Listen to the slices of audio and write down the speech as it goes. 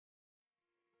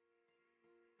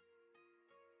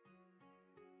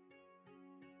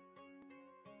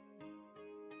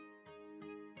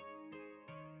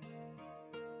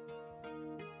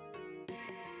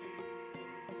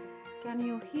Can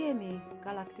you hear me,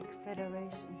 Galactic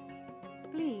Federation?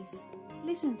 Please,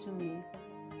 listen to me.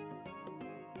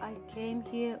 I came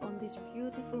here on this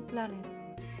beautiful planet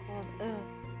called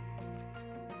Earth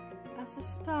as a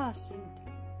starseed.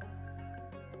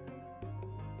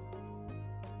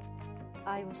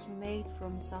 I was made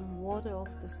from some water of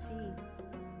the sea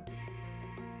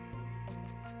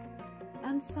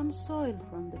and some soil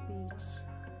from the beach,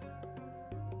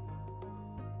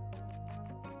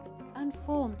 and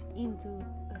formed into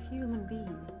a human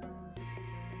being.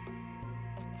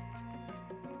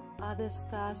 Other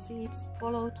starseeds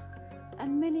followed,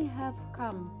 and many have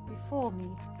come before me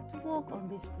to walk on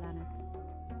this planet.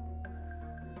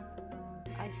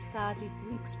 I started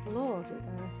to explore the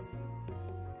Earth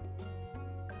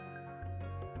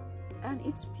and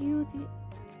its beauty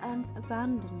and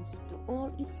abundance to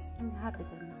all its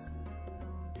inhabitants.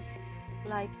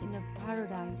 Like in a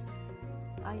paradise,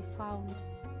 I found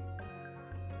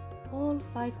all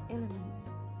 5 elements: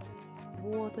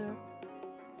 water,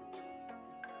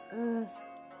 earth,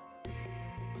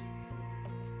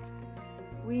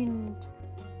 wind,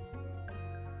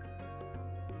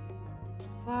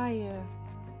 fire,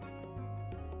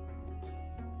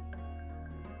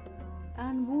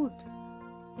 and wood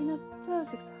in a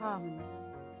perfect harmony.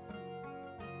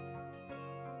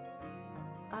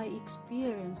 I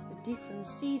experienced the different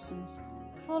seasons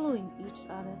following each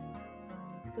other: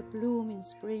 the bloom in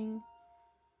spring,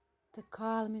 the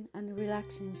calming and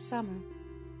relaxing summer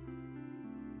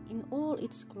in all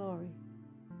its glory,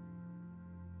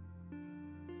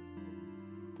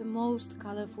 the most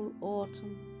colorful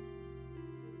autumn,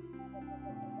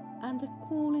 and the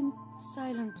cooling,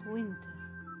 silent winter,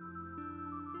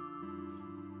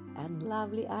 and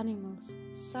lovely animals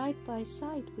side by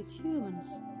side with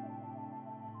humans.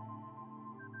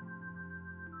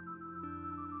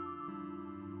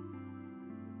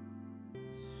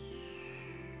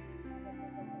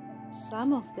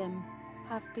 Some of them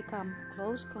have become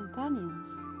close companions.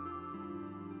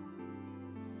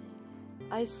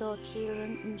 I saw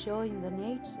children enjoying the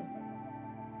nature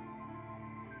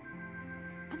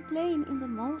and playing in the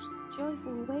most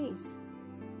joyful ways.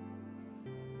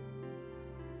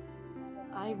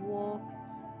 I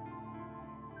walked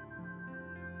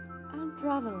and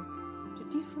traveled to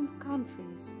different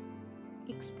countries,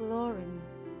 exploring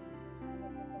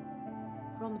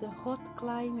from the hot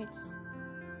climates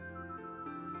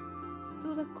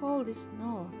to the coldest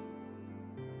north,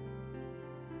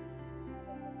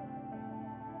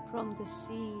 from the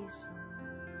seas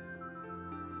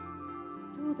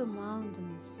to the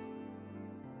mountains,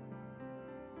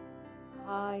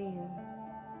 higher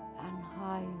and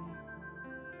higher.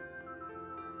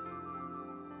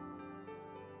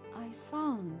 I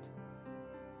found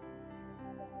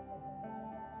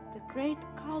the great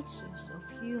cultures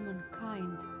of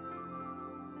humankind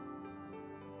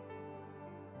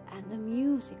and the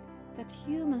music that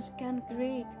humans can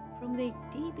create from their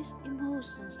deepest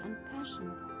emotions and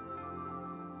passion.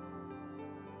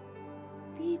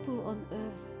 People on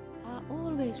earth are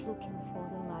always looking for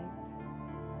the light,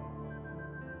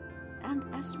 and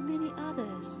as many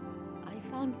others, I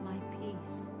found my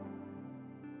peace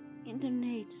in the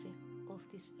nature of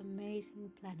this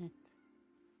amazing planet.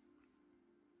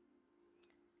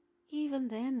 Even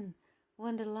then,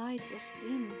 when the light was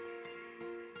dimmed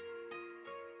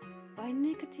by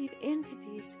negative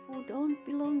entities who don't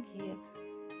belong here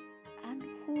and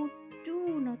who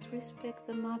do not respect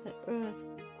the Mother Earth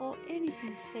or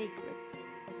anything sacred.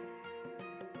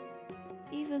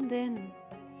 Even then,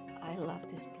 I loved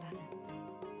this planet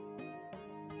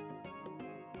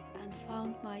and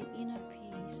found my inner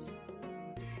peace.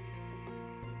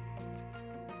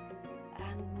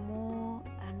 And more,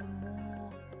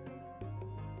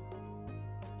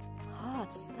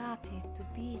 heart started to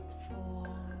beat for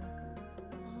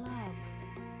love.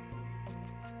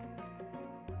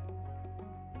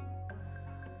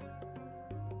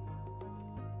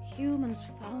 Humans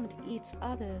found each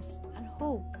others and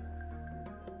hope.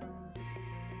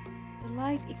 The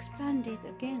light expanded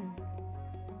again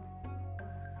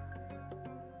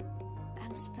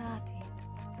and started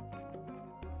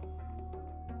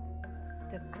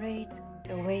the Great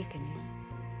Awakening.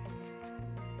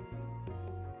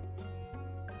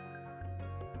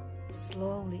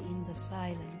 Slowly in the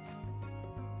silence,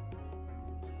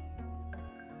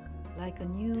 like a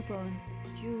newborn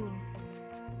jewel,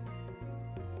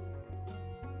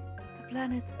 the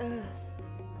planet Earth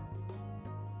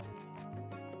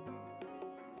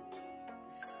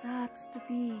starts to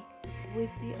be,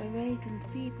 with the awakened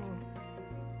people,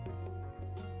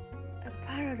 a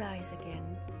paradise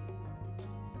again.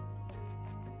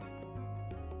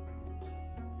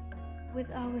 with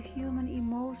our human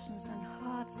emotions and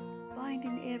hearts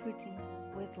binding everything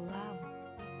with love.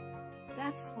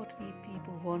 That's what we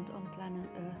people want on planet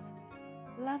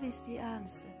Earth. Love is the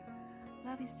answer.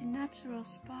 Love is the natural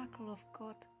sparkle of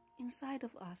God inside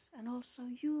of us and also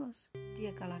yours,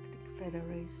 dear Galactic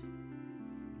Federation.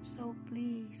 So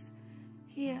please,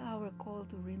 hear our call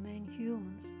to remain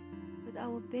humans with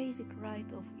our basic right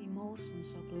of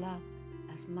emotions of love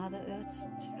as Mother Earth's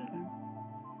children.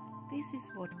 This is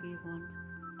what we want,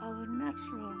 our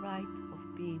natural right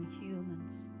of being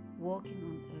humans, walking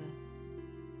on Earth.